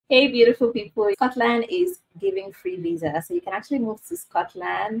Hey, beautiful people. Scotland is giving free visas. So you can actually move to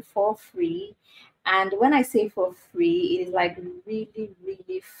Scotland for free. And when I say for free, it is like really,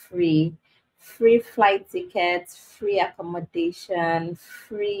 really free. Free flight tickets, free accommodation,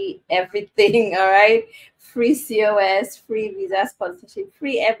 free everything. All right. Free COS, free visa sponsorship,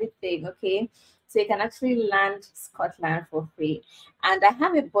 free everything. Okay. So you can actually land Scotland for free. And I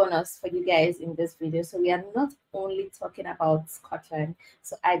have a bonus for you guys in this video. So we are not only talking about Scotland.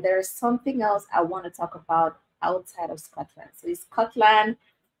 So there's something else I want to talk about outside of Scotland. So it's Scotland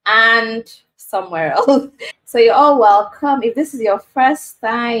and somewhere else. So you're all welcome. If this is your first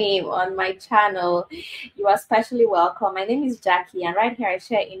time on my channel, you are especially welcome. My name is Jackie, and right here I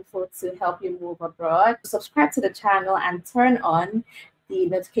share info to help you move abroad. Subscribe to the channel and turn on the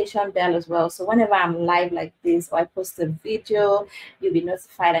notification bell as well. So whenever I'm live like this or I post a video, you'll be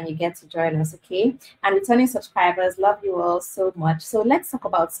notified and you get to join us, okay? And returning subscribers, love you all so much. So let's talk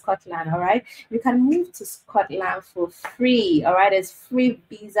about Scotland, all right? You can move to Scotland for free, all right? There's free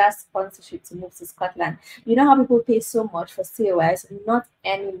visa sponsorship to move to Scotland. You know how people pay so much for COS? Not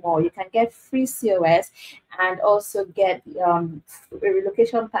anymore. You can get free COS and also get a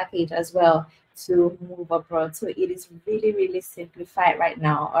relocation package as well to move abroad. So it is really, really simplified right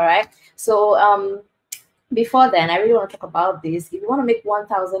now, all right? So before then, I really want to talk about this. If you want to make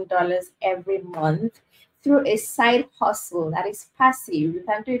 $1,000 every month through a side hustle that is passive, you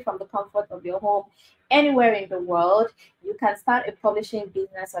can do it from the comfort of your home anywhere in the world. You can start a publishing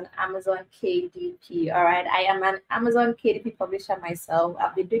business on Amazon KDP. All right. I am an Amazon KDP publisher myself.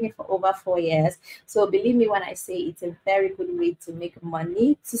 I've been doing it for over 4 years. So believe me when I say it's a very good way to make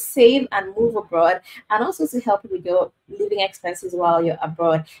money, to save and move abroad, and also to help you with your living expenses while you're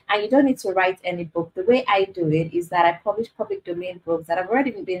abroad. And you don't need to write any book. The way I do it is that I publish public domain books that have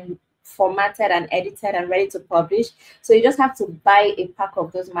already been formatted and edited and ready to publish. So you just have to buy a pack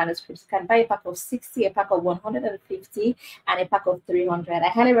of those manuscripts. You can buy a pack of 60, a pack of 150, and a pack of 300. I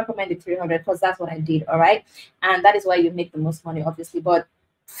highly recommend the 300 because that's what I did, all right? And that is why you make the most money, obviously. But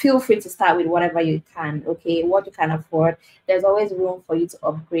feel free to start with whatever you can, okay? What you can afford. There's always room for you to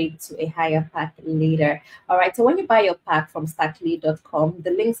upgrade to a higher pack later. All right, so when you buy your pack from STACKLEE.com,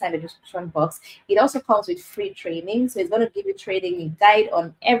 the links are in the description box. It also comes with free training. So it's going to give you training, a guide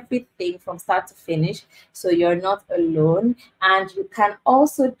on everything from start to finish. So you're not alone. And you can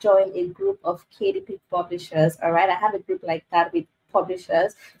also join a group of KDP publishers. All right, I have a group like that with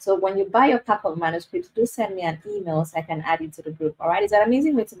publishers. So when you buy your pack of manuscripts, do send me an email so I can add you to the group. All right, it's an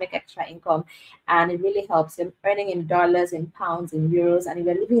amazing way to make extra income, and it really helps. You're earning in dollars, in pounds, in euros, and if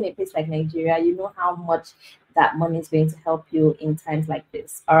you're living in a place like Nigeria, you know how much that money is going to help you in times like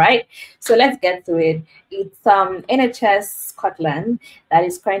this. All right, so let's get to it. It's NHS Scotland that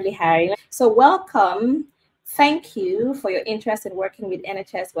is currently hiring. So welcome. Thank you for your interest in working with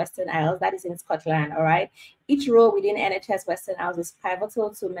NHS Western Isles, that is in Scotland, all right? Each role within NHS Western Isles is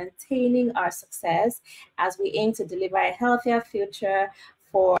pivotal to maintaining our success as we aim to deliver a healthier future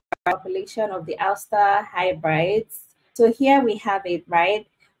for the population of the Ulster hybrids. So here we have it, right?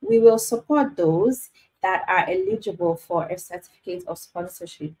 We will support those that are eligible for a certificate of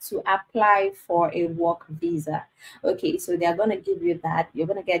sponsorship to apply for a work visa. Okay, so they're going to give you that. You're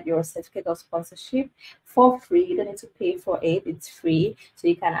going to get your certificate of sponsorship for free. You don't need to pay for it. It's free. So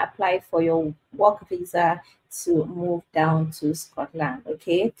you can apply for your work visa to move down to Scotland.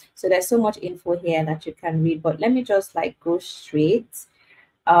 Okay, so there's so much info here that you can read, but let me just like go straight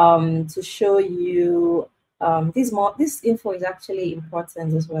to show you this info is actually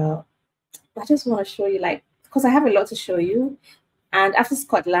important as well. I just want to show you, like, because I have a lot to show you. And after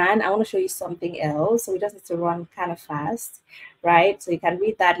Scotland, I want to show you something else. So we just need to run kind of fast, right? So you can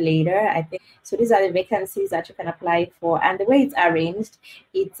read that later, I think. So these are the vacancies that you can apply for. And the way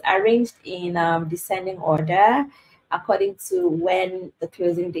it's arranged in descending order according to when the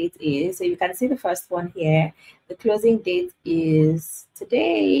closing date is. So you can see the first one here. The closing date is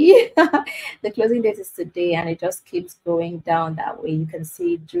today. The closing date is today, and it just keeps going down that way. You can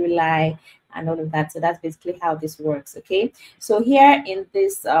see July and all of that. So that's basically how this works, okay? So here in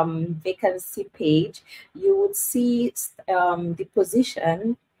this vacancy page, you would see the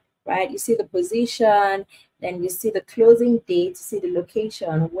position, right? You see the position, then you see the closing date, you see the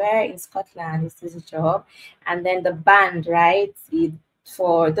location, where in Scotland is this job, and then the band, right?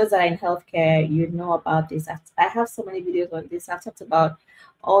 For those that are in healthcare, you know about this. I have so many videos on this. I've talked about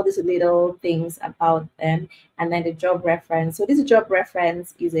all these little things about them, and then the job reference. So this job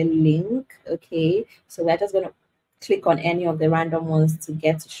reference is a link, okay? So we're just going to click on any of the random ones to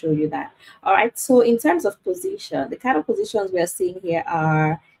get to show you that. All right, so in terms of position, the kind of positions we're seeing here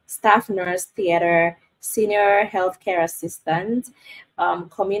are staff nurse, theater, senior healthcare assistant,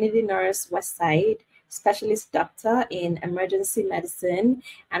 community nurse website, specialist doctor in emergency medicine,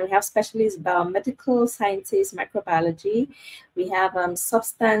 and we have specialist biomedical scientist, microbiology. We have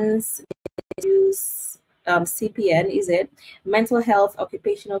substance use, CPN, is it? Mental health,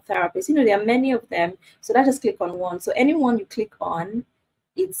 occupational therapist. You know, there are many of them. So let's just click on one. So anyone you click on,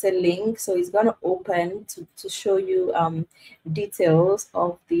 it's a link. So it's going to open to show you details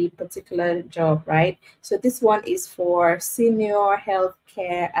of the particular job, right? So this one is for senior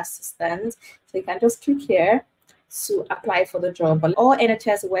healthcare assistant. So you can just click here to apply for the job. But all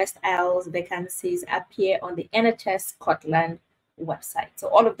NHS West Isles vacancies appear on the NHS Scotland website. So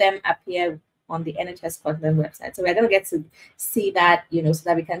all of them appear on the NHS Scotland website. So we're going to get to see that, you know, so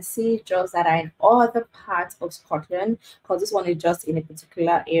that we can see jobs that are in other parts of Scotland, because this one is just in a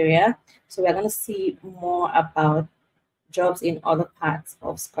particular area. So we're going to see more about jobs in other parts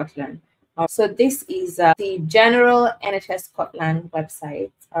of Scotland. So this is the general NHS Scotland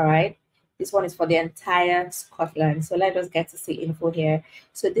website. All right. This one is for the entire Scotland. So let's just get to see info here.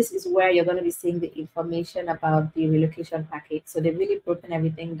 So this is where you're going to be seeing the information about the relocation package. So they've really broken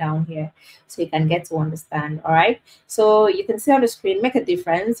everything down here so you can get to understand. All right. So you can see on the screen, make a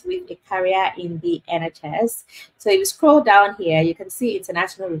difference with a career in the NHS. So if you scroll down here, you can see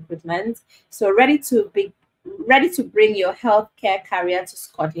international recruitment. So ready to bring your healthcare career to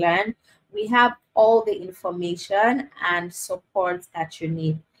Scotland. We have all the information and support that you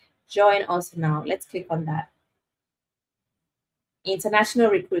need. Join us now. Let's click on that.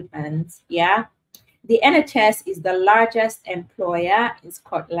 International recruitment. Yeah. The NHS is the largest employer in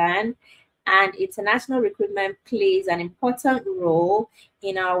Scotland, and international recruitment plays an important role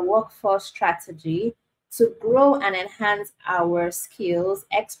in our workforce strategy to grow and enhance our skills,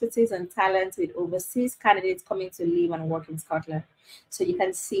 expertise, and talent with overseas candidates coming to live and work in Scotland. So you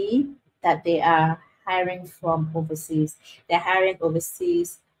can see that they are hiring from overseas. They're hiring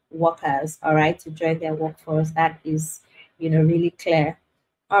overseas workers, all right, to join their workforce. That is, you know, really clear.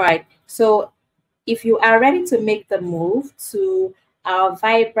 All right. So if you are ready to make the move to our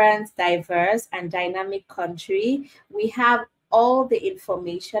vibrant, diverse, and dynamic country, we have all the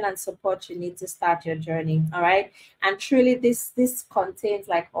information and support you need to start your journey. All right. And truly this contains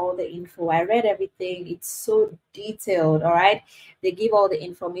like all the info. I read everything. It's so detailed. All right. They give all the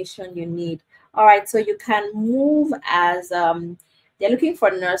information you need. All right. So you can move as they're looking for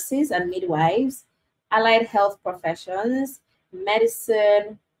nurses and midwives, allied health professions,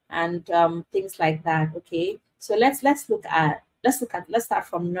 medicine, and things like that. Okay. So let's start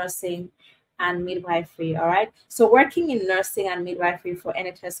from nursing and midwifery. All right. So working in nursing and midwifery for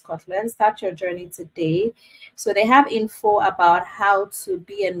NHS Scotland, start your journey today. So they have info about how to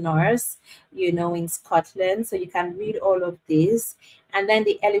be a nurse, you know, in Scotland. So you can read all of this. And then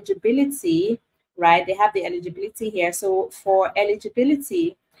the eligibility, right? They have the eligibility here. So for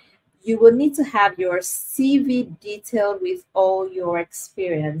eligibility, you will need to have your CV detailed with all your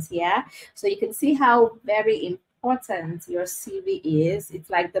experience. Yeah. So you can see how very important your CV is. It's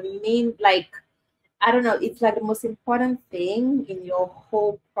like the main, like, I don't know, it's like the most important thing in your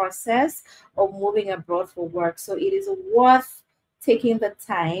whole process of moving abroad for work. So it is worth taking the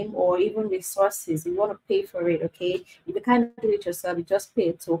time or even resources. You want to pay for it, okay? If you can't do it yourself, you just pay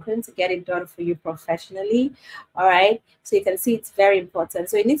a token to get it done for you professionally. All right. So you can see it's very important.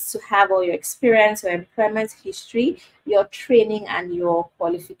 So it needs to have all your experience, your employment history, your training, and your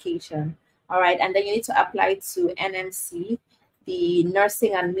qualification. All right. And then you need to apply to NMC, the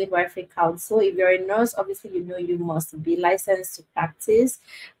Nursing and Midwifery Council. If you're a nurse, obviously, you know you must be licensed to practice,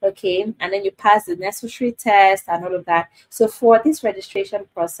 okay? And then you pass the necessary test and all of that. So for this registration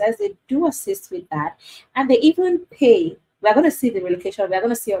process, they do assist with that. And they even pay. We're going to see the relocation. We're going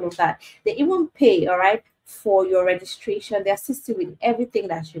to see all of that. They even pay, all right, for your registration. They assist you with everything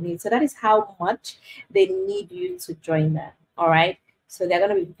that you need. So that is how much they need you to join them, all right? So they're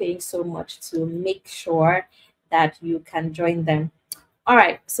going to be paying so much to make sure that you can join them. All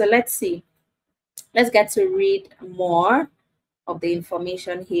right, so let's see. Let's get to read more of the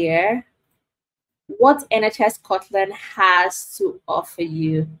information here. What NHS Scotland has to offer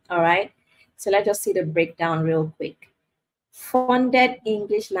you. All right, so let's just see the breakdown real quick. Funded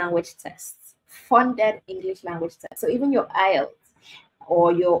English language tests. Funded English language tests. So even your IELTS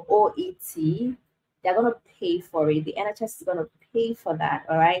or your OET, they're going to pay for it. The NHS is going to pay for that.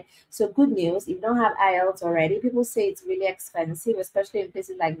 All right. So good news. If you don't have IELTS already, people say it's really expensive, especially in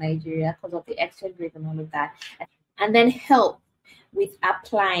places like Nigeria because of the exchange rate and all of that. And then help with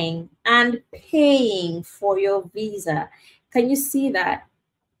applying and paying for your visa. Can you see that?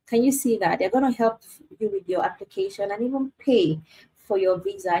 Can you see that? They're going to help you with your application and even pay for your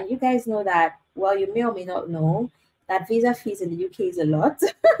visa. And you guys know that, well, you may or may not know that visa fees in the UK is a lot.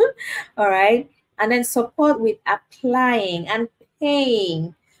 All right. And then support with applying and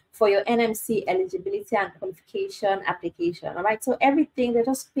paying for your NMC eligibility and qualification application. All right. So everything, they're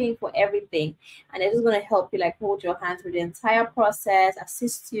just paying for everything. And they're just going to help you, like, hold your hand through the entire process,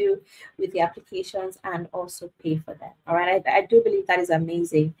 assist you with the applications, and also pay for them. All right. I do believe that is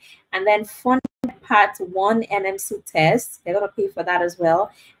amazing. And then fund part 1 NMC test, they're going to pay for that as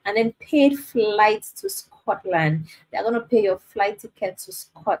well. And then paid flights to Scotland, they're going to pay your flight ticket to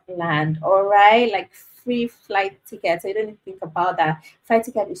Scotland. All right, like free flight tickets. So you don't need to think about that. Flight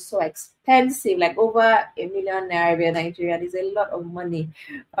ticket is so expensive, like over ₦1 million naira if you're Nigerian. It's a lot of money.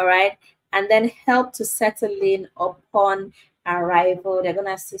 All right. And then help to settle in upon arrival. They're going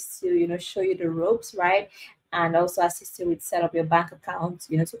to assist you, show you the ropes, right? And also assist you with set up your bank account,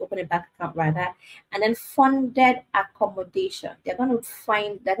 to open a bank account rather. And then funded accommodation. They're going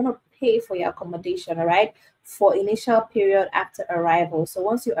to pay for your accommodation, all right, for initial period after arrival. So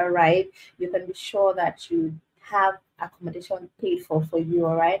once you arrive, you can be sure that you have accommodation paid for you,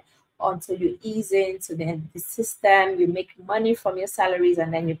 all right, until you ease into the system, you make money from your salaries,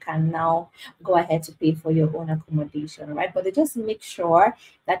 and then you can now go ahead to pay for your own accommodation, right? But they just make sure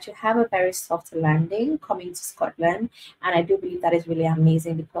that you have a very soft landing coming to Scotland. And I do believe that is really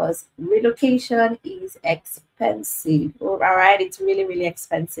amazing because relocation is expensive, all right? It's really, really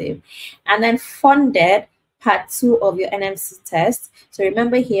expensive. And then funded part 2 of your NMC test. So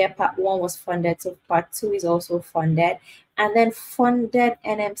remember here, part 1 was funded, so part 2 is also funded. And then funded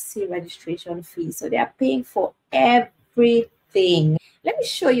NMC registration fees. So they are paying for everything. Let me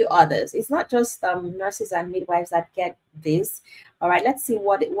show you others. It's not just nurses and midwives that get this. All right, let's see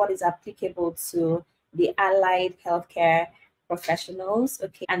what is applicable to the allied healthcare professionals.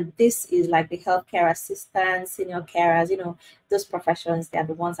 Okay, and this is like the healthcare assistants, senior carers, those professions, they are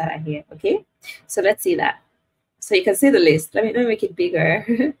the ones that are here. Okay, so let's see that. So you can see the list. Let me make it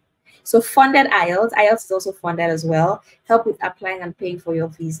bigger. So funded IELTS is also funded as well. Help with applying and paying for your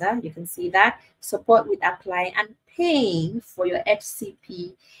visa. You can see that. Support with applying and paying for your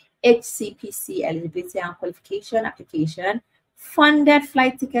HCPC eligibility and qualification application. Funded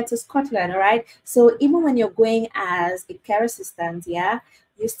flight ticket to Scotland, all right? So even when you're going as a care assistant, yeah,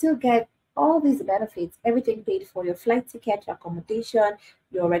 you still get all these benefits, everything paid for, your flight ticket, your accommodation,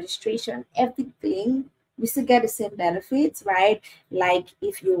 your registration, everything. You still get the same benefits, right? Like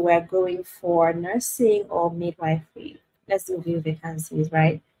if you were going for nursing or midwifery. Let's do view vacancies,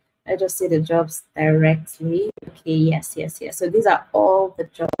 right? I just see the jobs directly. Okay, yes. So these are all the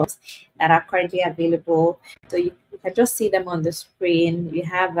jobs that are currently available. So you can just see them on the screen. You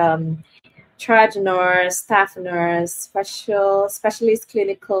have charge nurse, staff nurse, specialist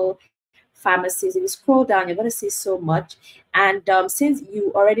clinical pharmacist. If you scroll down, you're going to see so much. And since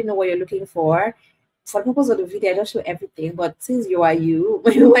you already know what you're looking for the purpose of the video, I don't show everything, but since you are you,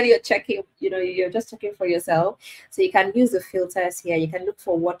 when you're checking, you're just checking for yourself. So you can use the filters here. You can look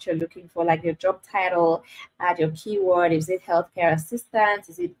for what you're looking for, like your job title, add your keyword. Is it healthcare assistant?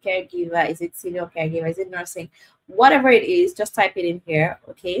 Is it caregiver? Is it senior caregiver? Is it nursing? Whatever it is, just type it in here,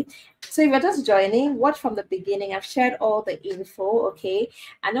 okay? So if you're just joining, watch from the beginning. I've shared all the info, okay?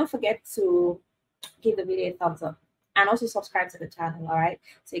 And don't forget to give the video a thumbs up. And also subscribe to the channel, all right?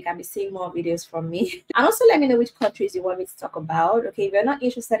 So you can be seeing more videos from me. And also let me know which countries you want me to talk about. Okay, if you're not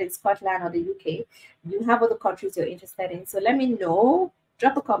interested in Scotland or the UK, you have other countries you're interested in. So let me know.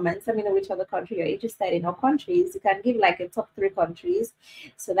 Drop a comment. Let me know which other country you're interested in or countries. You can give like a top 3 countries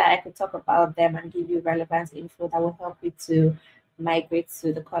so that I can talk about them and give you relevant info that will help you to migrate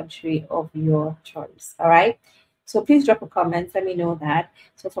to the country of your choice, all right? So please drop a comment. Let me know that.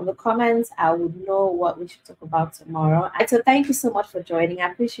 So from the comments, I would know what we should talk about tomorrow. And so thank you so much for joining.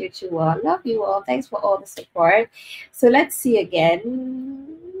 I appreciate you all. Love you all. Thanks for all the support. So let's see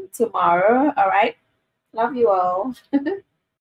again tomorrow. All right. Love you all.